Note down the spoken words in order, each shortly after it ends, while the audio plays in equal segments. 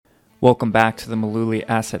Welcome back to the Malooly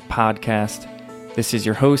Asset Podcast. This is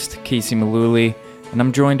your host, Casey Malooly, and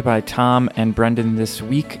I'm joined by Tom and Brendan this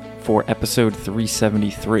week for episode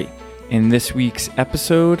 373. In this week's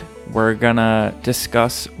episode, we're gonna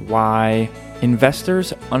discuss why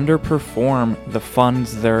investors underperform the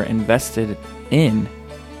funds they're invested in,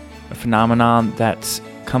 a phenomenon that's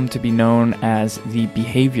come to be known as the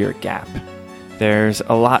behavior gap. There's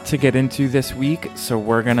a lot to get into this week, so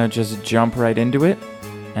we're gonna just jump right into it,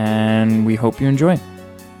 and we hope you enjoy.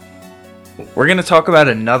 We're going to talk about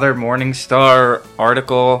another Morningstar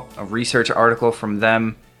article, a research article from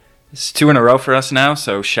them. It's 2 in a row for us now,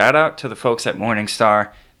 so shout out to the folks at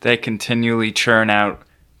Morningstar. They continually churn out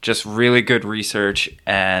just really good research,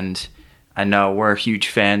 and I know we're huge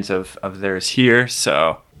fans of theirs here,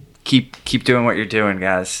 so keep doing what you're doing,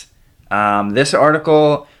 guys. This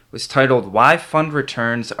article was titled, Why Fund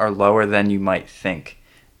Returns Are Lower Than You Might Think.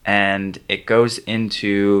 And it goes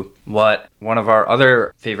into what one of our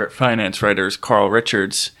other favorite finance writers, Carl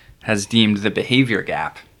Richards, has deemed the behavior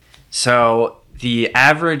gap. So the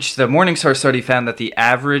Morningstar study found that the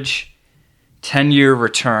average 10-year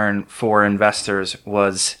return for investors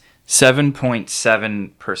was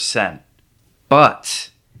 7.7%. But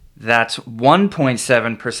that's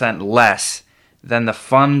 1.7% less than the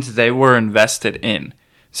funds they were invested in.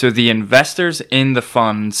 So the investors in the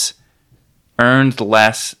funds earned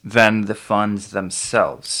less than the funds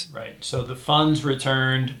themselves. Right. So the funds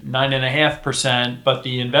returned 9.5%, but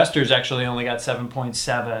the investors actually only got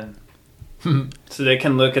 7.7. So they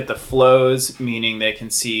can look at the flows, meaning they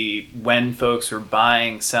can see when folks were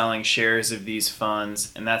buying, selling shares of these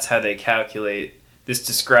funds, and that's how they calculate this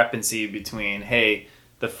discrepancy between, hey,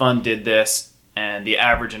 the fund did this, and the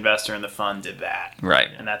average investor in the fund did that. Right.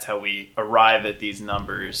 And that's how we arrive at these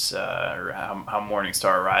numbers, or how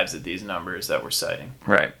Morningstar arrives at these numbers that we're citing.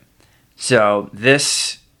 Right. So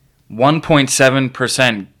this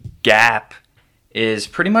 1.7% gap is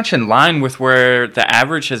pretty much in line with where the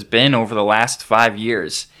average has been over the last 5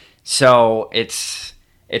 years. So it's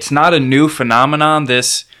not a new phenomenon,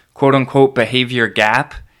 this quote-unquote behavior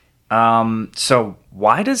gap. So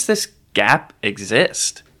why does this gap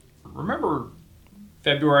exist? Remember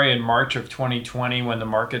February and March of 2020 when the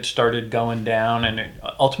market started going down, and it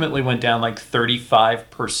ultimately went down like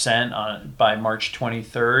 35% by March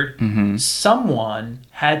 23rd? Mm-hmm. Someone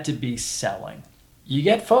had to be selling. You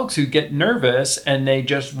get folks who get nervous and they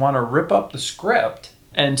just want to rip up the script.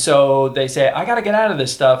 And so they say, I got to get out of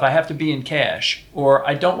this stuff. I have to be in cash. Or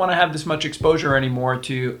I don't want to have this much exposure anymore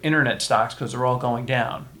to internet stocks because they're all going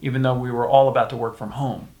down, even though we were all about to work from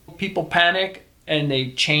home. People panic and they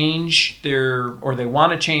they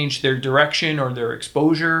want to change their direction or their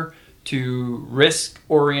exposure to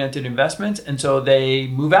risk-oriented investments. And so they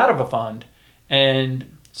move out of a fund.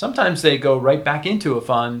 And sometimes they go right back into a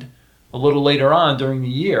fund a little later on during the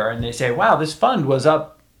year, and they say, wow, this fund was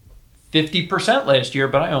up 50% last year,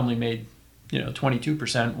 but I only made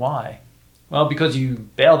 22%. Why? Well, because you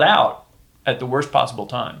bailed out at the worst possible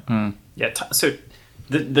time. Yeah. So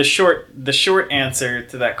the short answer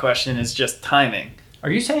to that question is just timing.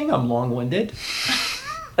 Are you saying I'm long-winded?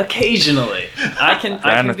 Occasionally, I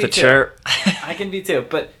can be too. chair. I can be too,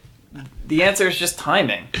 but the answer is just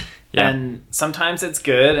timing. Yeah. And sometimes it's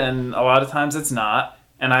good, and a lot of times it's not.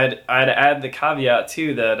 And I'd add the caveat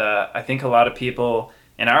too that I think a lot of people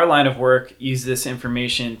in our line of work use this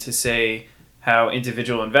information to say how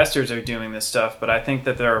individual investors are doing this stuff, but I think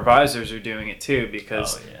that their advisors are doing it too,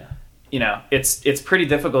 because it's pretty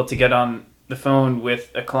difficult to get on the phone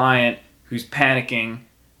with a client who's panicking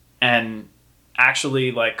and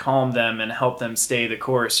actually like calm them and help them stay the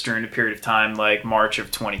course during a period of time like March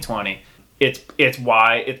of 2020. It's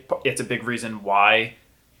a big reason why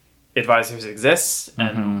advisors exist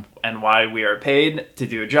and why we are paid to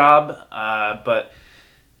do a job, but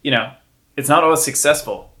it's not always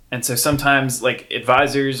successful, and so sometimes like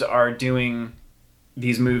advisors are doing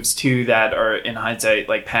these moves too that are in hindsight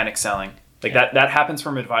like panic selling. Like that happens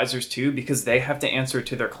from advisors too, because they have to answer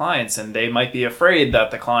to their clients, and they might be afraid that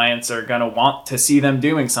the clients are going to want to see them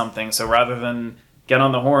doing something. So rather than get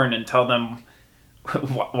on the horn and tell them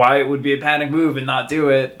why it would be a panic move and not do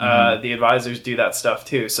it, the advisors do that stuff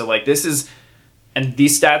too. So like these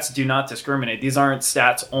stats do not discriminate. These aren't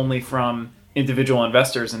stats only from individual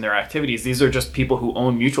investors and their activities. These are just people who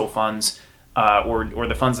own mutual funds or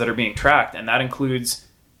the funds that are being tracked, and that includes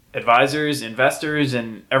advisors, investors,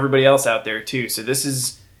 and everybody else out there too. So this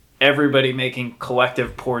is everybody making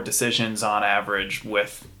collective poor decisions on average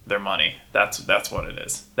with their money. That's what it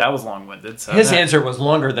is. That was long-winded. So His answer was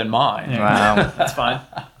longer than mine. Wow. That's fine.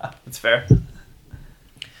 That's fair.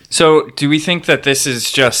 So do we think that this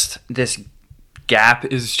is just this gap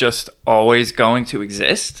is just always going to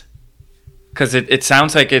exist? Because it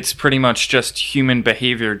sounds like it's pretty much just human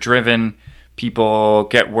behavior driven. People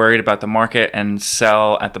get worried about the market and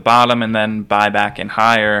sell at the bottom and then buy back in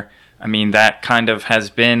higher. I mean, that kind of has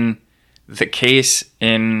been the case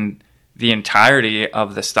in the entirety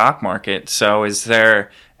of the stock market. So is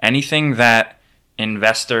there anything that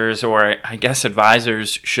investors or I guess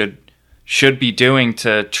advisors should be doing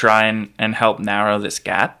to try and help narrow this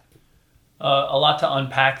gap? A lot to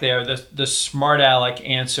unpack there. The smart aleck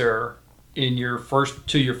answer in your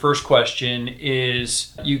first question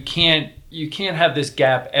is you can't have this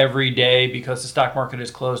gap every day because the stock market is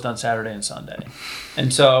closed on Saturday and Sunday.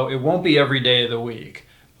 And so it won't be every day of the week.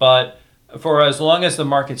 But for as long as the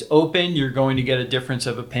market's open, you're going to get a difference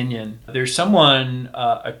of opinion. There's someone,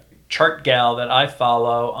 a chart gal that I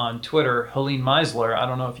follow on Twitter, Helene Meisler. I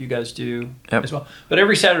don't know if you guys do as well. But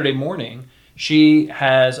every Saturday morning, she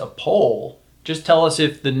has a poll. Just tell us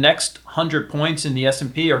if the next 100 points in the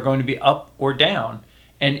S&P are going to be up or down.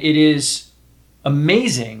 And it is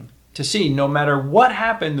amazing to see, no matter what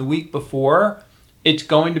happened the week before, it's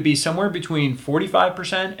going to be somewhere between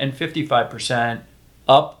 45% and 55%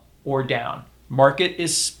 up or down. Market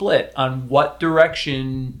is split on what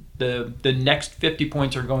direction the next 50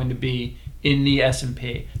 points are going to be in the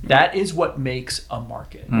S&P. That is what makes a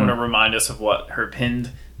market. I want to remind us of what her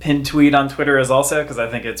pinned tweet on Twitter is also, because I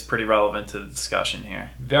think it's pretty relevant to the discussion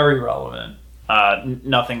here. Very relevant.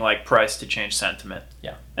 Nothing like price to change sentiment.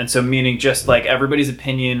 Yeah. And so meaning just like everybody's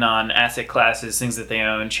opinion on asset classes, things that they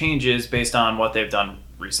own, changes based on what they've done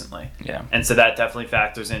recently. Yeah. And so that definitely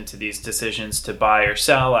factors into these decisions to buy or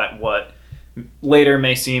sell at what later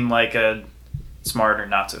may seem like a smart or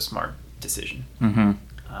not so smart decision. Mm-hmm.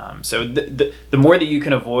 So the more that you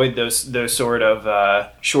can avoid those sort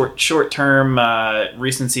of short-term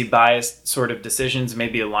recency bias sort of decisions,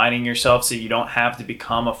 maybe aligning yourself so you don't have to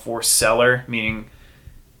become a forced seller, meaning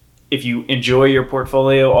if you enjoy your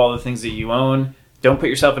portfolio, all the things that you own, don't put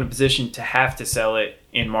yourself in a position to have to sell it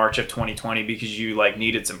in March of 2020 because you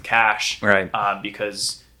needed some cash, right?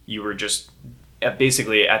 Because you were just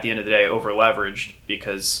basically at the end of the day over leveraged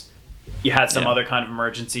because you had some other kind of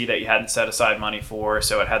emergency that you hadn't set aside money for,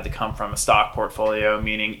 so it had to come from a stock portfolio,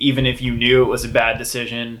 meaning even if you knew it was a bad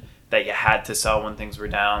decision, that you had to sell when things were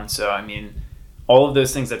down. So, I mean, all of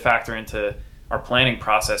those things that factor into our planning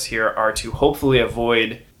process here are to hopefully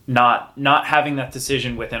avoid not having that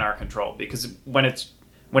decision within our control. Because when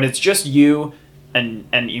it's just you and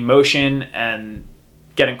emotion and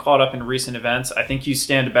getting caught up in recent events, I think you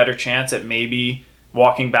stand a better chance at maybe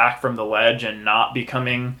walking back from the ledge and not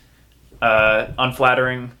becoming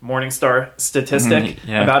unflattering Morningstar statistic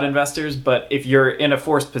about investors. But if you're in a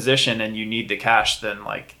forced position and you need the cash, then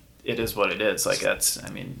it is what it is.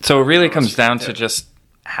 So it really comes down to just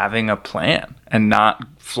having a plan and not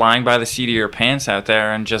flying by the seat of your pants out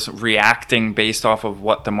there and just reacting based off of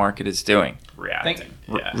what the market is doing.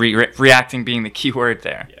 Reacting being the key word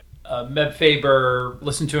there. Meb Faber,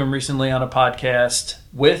 listened to him recently on a podcast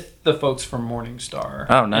with the folks from Morningstar.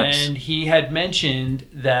 Oh, nice. And he had mentioned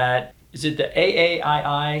that, is it the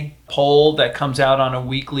AAII poll that comes out on a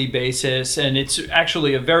weekly basis? And it's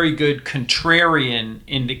actually a very good contrarian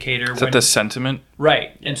indicator. Is that the sentiment?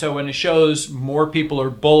 Right. And so when it shows more people are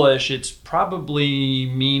bullish, it's probably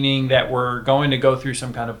meaning that we're going to go through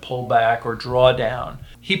some kind of pullback or drawdown.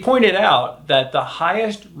 He pointed out that the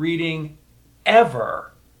highest reading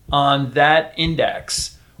ever on that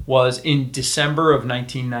index was in December of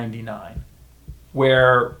 1999,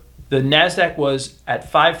 where the NASDAQ was at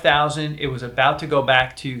 5,000. It was about to go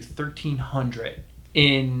back to 1,300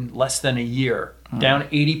 in less than a year, down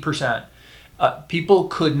 80%. People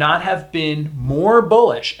could not have been more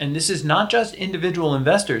bullish. And this is not just individual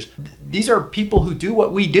investors. These are people who do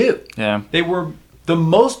what we do. Yeah. They were the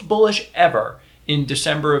most bullish ever in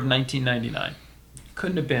December of 1999.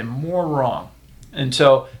 Couldn't have been more wrong. And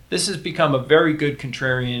so this has become a very good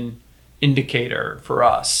contrarian indicator for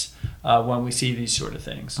us when we see these sort of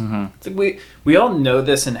things. Mm-hmm. We all know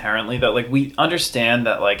this inherently, that we understand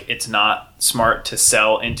that it's not smart to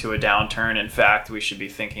sell into a downturn. In fact, we should be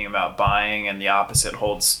thinking about buying, and the opposite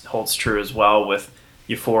holds true as well with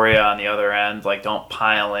euphoria on the other end. Don't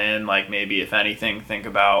pile in. Maybe if anything, think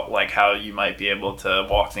about how you might be able to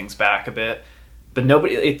walk things back a bit. But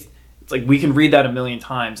nobody, it's we can read that a million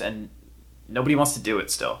times and nobody wants to do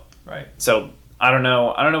it still. Right. So I don't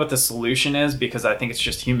know what the solution is, because I think it's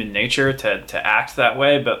just human nature to act that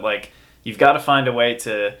way. But you've got to find a way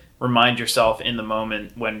to remind yourself in the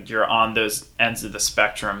moment when you're on those ends of the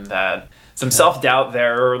spectrum that some self-doubt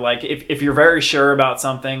there, or like if you're very sure about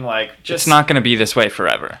something, like just it's not going to be this way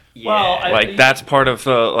forever. Yeah. Well, that's part of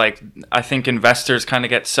the I think investors kind of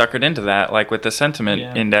get suckered into that, like with the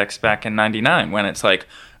sentiment index back in 99, when it's like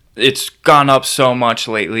it's gone up so much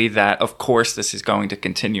lately that of course this is going to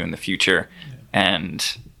continue in the future.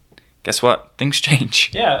 And guess what? Things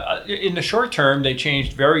change. Yeah, in the short term, they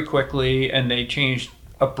changed very quickly, and they changed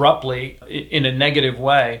abruptly in a negative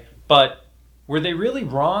way. But were they really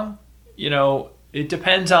wrong? It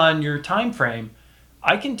depends on your time frame.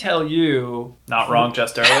 I can tell you... Not wrong,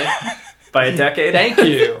 just early. By a decade. Thank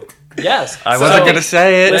you. Yes. I wasn't going to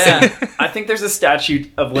say it. Listen, I think there's a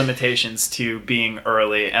statute of limitations to being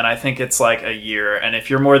early, and I think it's like a year. And if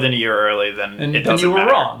you're more than a year early, then it doesn't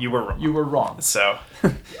matter. Wrong. You were wrong. You were wrong. So...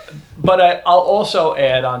 But I'll also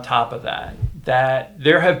add on top of that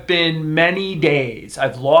there have been many days,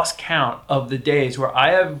 I've lost count of the days where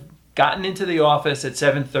I have gotten into the office at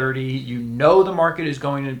 7:30. The market is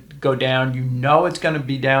going to go down. It's going to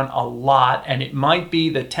be down a lot. And it might be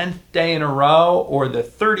the 10th day in a row or the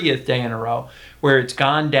 30th day in a row where it's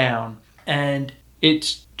gone down. And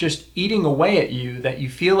it's just eating away at you that you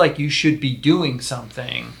feel like you should be doing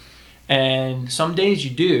something. And some days you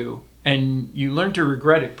do. And you learn to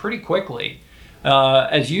regret it pretty quickly.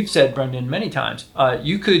 As you've said, Brendan, many times,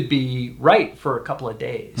 you could be right for a couple of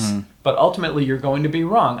days, but ultimately you're going to be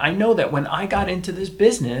wrong. I know that when I got into this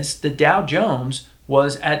business, the Dow Jones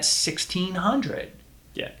was at 1,600.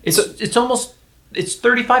 Yeah, it's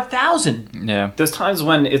 35,000. Yeah, there's times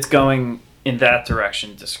when it's going in that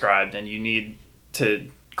direction described, and you need to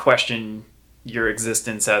question your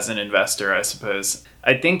existence as an investor, I suppose.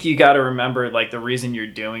 I think you got to remember the reason you're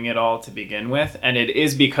doing it all to begin with, and it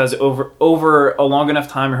is because over a long enough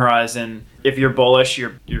time horizon, if you're bullish,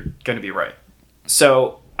 you're going to be right.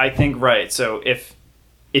 So I think So if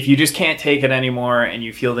you just can't take it anymore and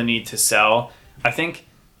you feel the need to sell, I think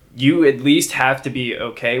you at least have to be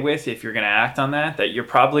okay with, if you're going to act on that you're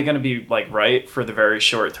probably going to be right for the very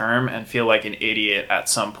short term and feel like an idiot at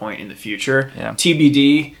some point in the future. Yeah.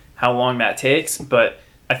 TBD how long that takes, but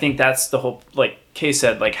I think that's the whole, Kay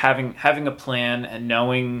said, having a plan and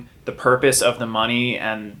knowing the purpose of the money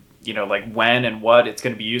and, when and what it's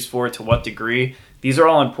going to be used for, to what degree. These are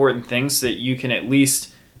all important things so that you can at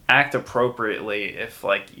least act appropriately if,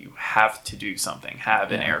 you have to do something.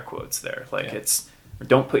 Have in air quotes there.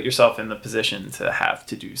 Don't put yourself in the position to have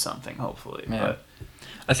to do something, hopefully. Yeah. But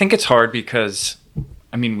I think it's hard because,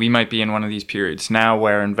 we might be in one of these periods now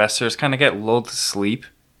where investors kind of get lulled to sleep,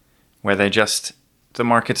 where the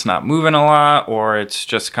market's not moving a lot, or it's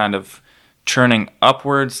just kind of churning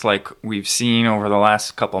upwards like we've seen over the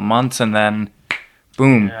last couple months, and then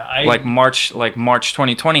boom, March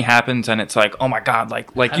 2020 happens, and it's like, oh my God,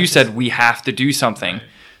 like you said, we have to do something. Right.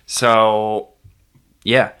 So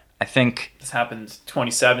yeah, I think this happened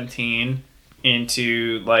 2017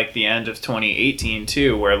 into the end of 2018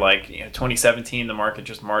 too, where 2017 the market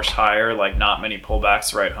just marched higher, not many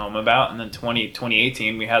pullbacks to write home about, and then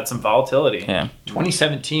 2018 we had some volatility. Yeah,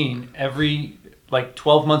 2017 every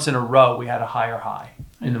 12 months in a row we had a higher high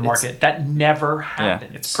in the market. That never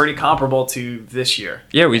happened. Yeah. It's pretty comparable to this year.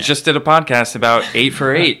 Yeah, we just did a podcast about 8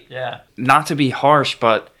 for 8. Yeah, not to be harsh,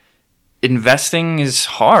 but investing is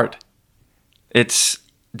hard.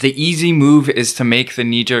 The easy move is to make the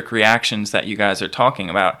knee-jerk reactions that you guys are talking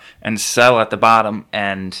about and sell at the bottom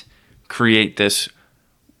and create this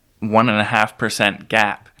 1.5%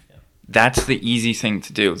 gap. Yeah. That's the easy thing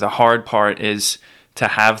to do. The hard part is to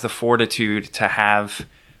have the fortitude to have,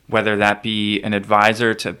 whether that be an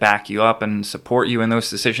advisor to back you up and support you in those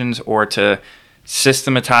decisions, or to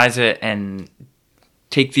systematize it and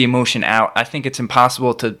take the emotion out. I think it's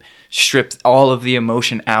impossible to strip all of the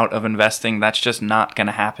emotion out of investing. That's just not going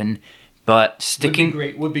to happen. But sticking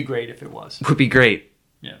would be great if it was. Would be great.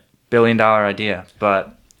 Yeah. $1 billion idea.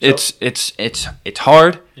 But it's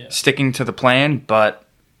hard sticking to the plan, but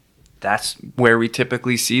that's where we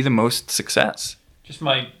typically see the most success. Just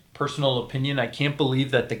my personal opinion, I can't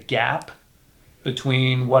believe that the gap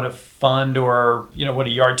between what a fund or what a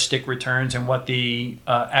yardstick returns and what the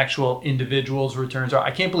actual individual's returns are,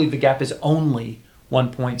 I can't believe the gap is only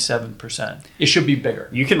 1.7%. It should be bigger.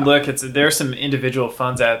 You can look, there's some individual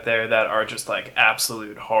funds out there that are just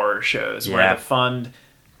absolute horror shows, where the fund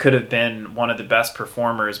could have been one of the best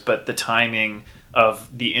performers, but the timing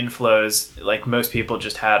of the inflows, most people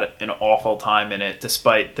just had an awful time in it,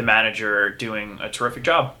 despite the manager doing a terrific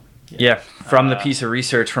job. Yeah, from the piece of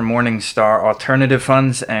research from Morningstar, alternative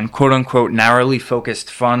funds and quote-unquote narrowly focused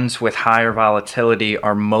funds with higher volatility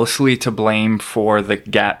are mostly to blame for the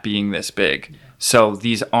gap being this big. So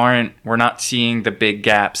we're not seeing the big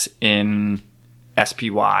gaps in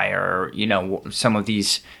SPY or, some of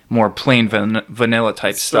these more plain vanilla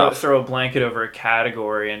type stuff. Throw a blanket over a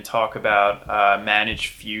category and talk about managed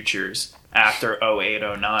futures after 08,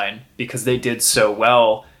 09, because they did so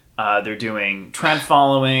well. They're doing trend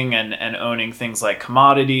following and owning things like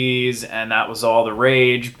commodities, and that was all the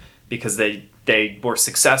rage because they were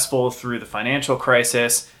successful through the financial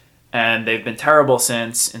crisis. And they've been terrible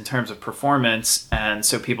since in terms of performance. And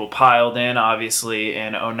so people piled in, obviously,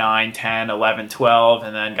 in 09, 10, 11, 12,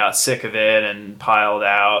 and then got sick of it and piled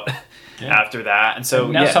out after that. And so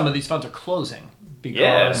and now some of these funds are closing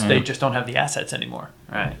because they just don't have the assets anymore.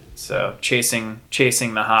 Right. So chasing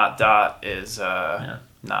the hot dot is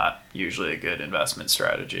not usually a good investment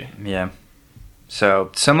strategy. Yeah.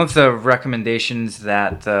 So some of the recommendations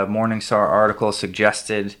that the Morningstar article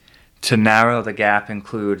suggested to narrow the gap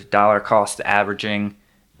include dollar cost averaging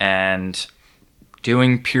and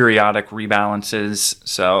doing periodic rebalances.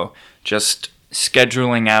 So just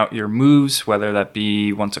scheduling out your moves, whether that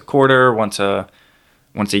be once a quarter, once a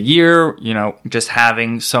year, just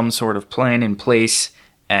having some sort of plan in place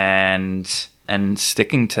and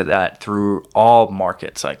sticking to that through all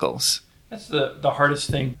market cycles. That's the hardest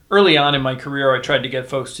thing. Early on in my career, I tried to get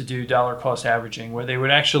folks to do dollar cost averaging, where they would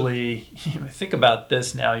actually, think about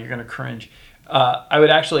this now, you're going to cringe. I would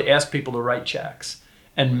actually ask people to write checks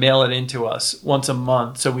and mail it into us once a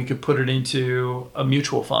month so we could put it into a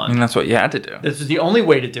mutual fund. And that's what you had to do. This is the only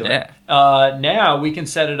way to do it. Now we can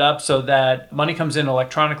set it up so that money comes in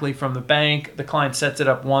electronically from the bank. The client sets it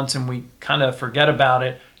up once and we kind of forget about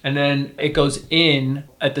it. And then it goes in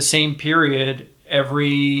at the same period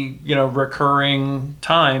every recurring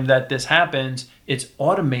time that this happens. It's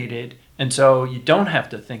automated, and so you don't have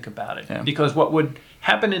to think about it. Because what would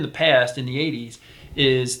happen in the past, in the 80s,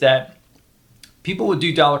 is that people would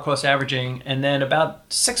do dollar cost averaging, and then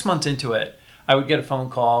about 6 months into it, I would get a phone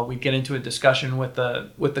call. We'd get into a discussion with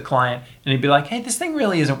the client, and he'd be like, "Hey, this thing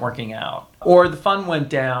really isn't working out," or the fund went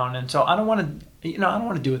down, and so I don't want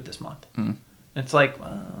to do it this month. It's like,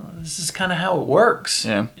 well, this is kind of how it works.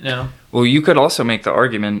 Well, you could also make the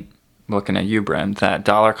argument, looking at you, Brent, that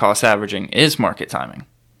dollar cost averaging is market timing,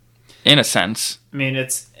 in a sense. I mean,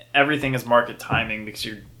 everything is market timing because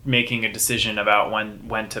you're making a decision about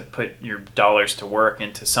when to put your dollars to work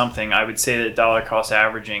into something. I would say that dollar cost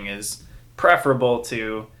averaging is preferable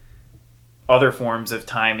to other forms of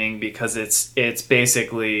timing because it's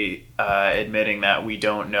basically admitting that we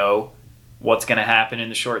don't know what's going to happen in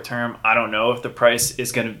the short term. I don't know if the price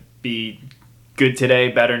is going to be good today,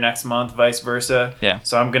 better next month, vice versa.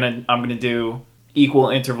 So I'm gonna do equal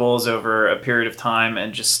intervals over a period of time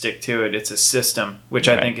and just stick to it. It's a system, which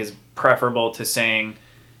I think is preferable to saying,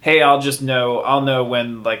 "Hey, I'll know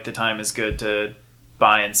when the time is good to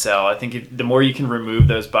buy and sell." I think the more you can remove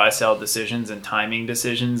those buy-sell decisions and timing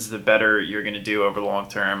decisions, the better you're going to do over the long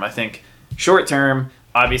term. I think short term,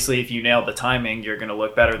 obviously, if you nail the timing, you're going to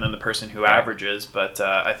look better than the person who averages. But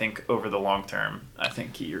I think over the long term, I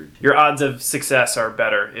think your odds of success are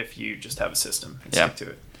better if you just have a system and stick to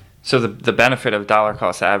it. So the benefit of dollar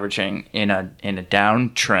cost averaging in a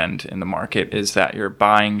downtrend in the market is that you're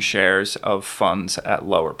buying shares of funds at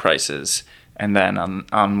lower prices, and then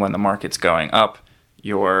on when the market's going up,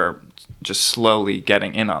 you're just slowly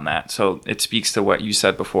getting in on that. So it speaks to what you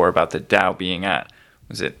said before about the Dow being at,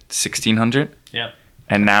 was it 1,600? Yeah.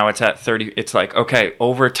 And now it's at 30. It's like, okay,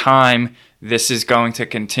 over time, this is going to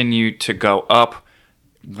continue to go up.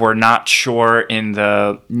 We're not sure in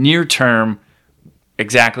the near term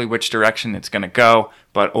exactly which direction it's going to go,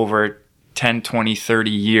 but over 10, 20, 30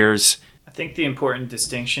 years. I think the important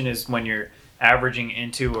distinction is when you're averaging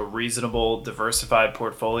into a reasonable, diversified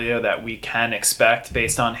portfolio that we can expect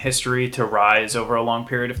based on history to rise over a long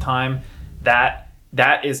period of time, that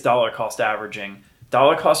is dollar cost averaging.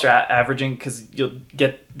 Dollar cost averaging, because you'll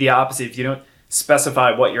get the opposite. If you don't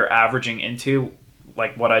specify what you're averaging into,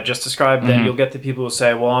 like what I just described, then you'll get the people who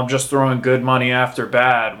say, well, I'm just throwing good money after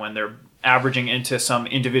bad, when they're averaging into some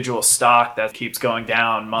individual stock that keeps going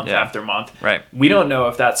down month after month. Right. We don't know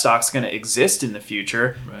if that stock's going to exist in the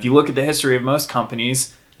future. Right. If you look at the history of most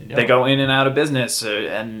companies, they go in and out of business.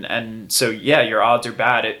 And so, your odds are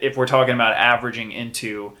bad. If we're talking about averaging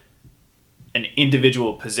into an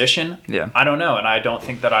individual position, I don't know, and I don't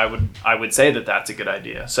think that I would say that that's a good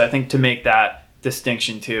idea. So I think to make that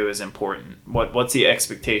distinction too is important. What's the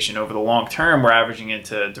expectation over the long term? We're averaging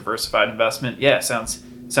into diversified investment.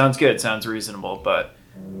 Sounds good, sounds reasonable, but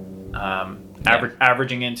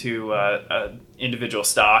averaging into a individual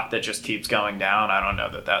stock that just keeps going down, I don't know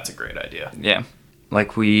that that's a great idea.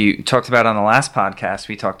 Like we talked about on the last podcast,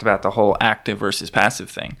 we talked about the whole active versus passive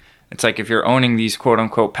thing. It's like if you're owning these quote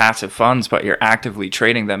unquote passive funds, but you're actively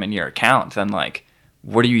trading them in your account, then like,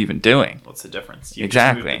 what are you even doing? What's the difference?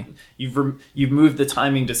 Exactly. You've moved the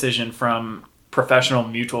timing decision from professional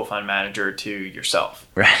mutual fund manager to yourself.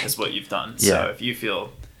 Right. Is what you've done. Yeah. So if you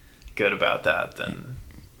feel good about that, then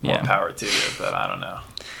more power to you. But I don't know.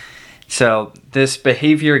 So this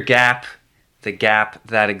behavior gap, the gap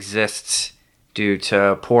that exists due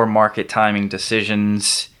to poor market timing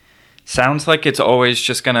decisions, sounds like it's always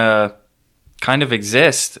just going to kind of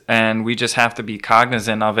exist, and we just have to be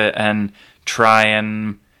cognizant of it and try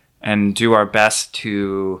and do our best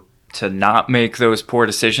to not make those poor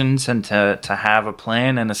decisions, and to have a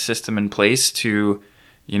plan and a system in place to,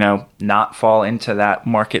 not fall into that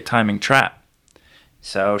market timing trap.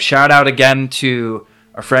 So shout out again to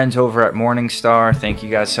our friends over at Morningstar. Thank you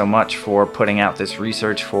guys so much for putting out this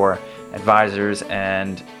research for advisors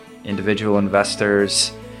and individual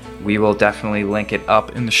investors. We will definitely link it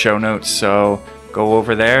up in the show notes, so go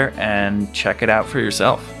over there and check it out for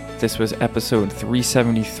yourself. This was episode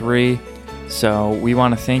 373. So we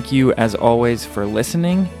want to thank you, as always, for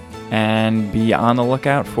listening, and be on the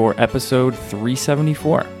lookout for episode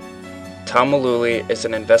 374. Tom Mullooly is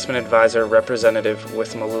an investment advisor representative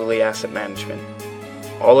with Mullooly Asset Management.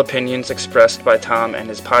 All opinions expressed by Tom and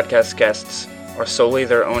his podcast guests are solely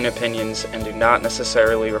their own opinions and do not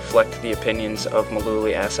necessarily reflect the opinions of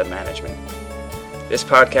Mullooly Asset Management. This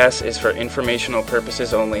podcast is for informational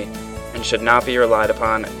purposes only and should not be relied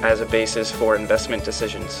upon as a basis for investment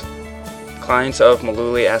decisions. Clients of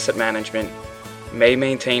Mullooly Asset Management may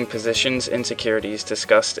maintain positions in securities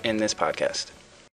discussed in this podcast.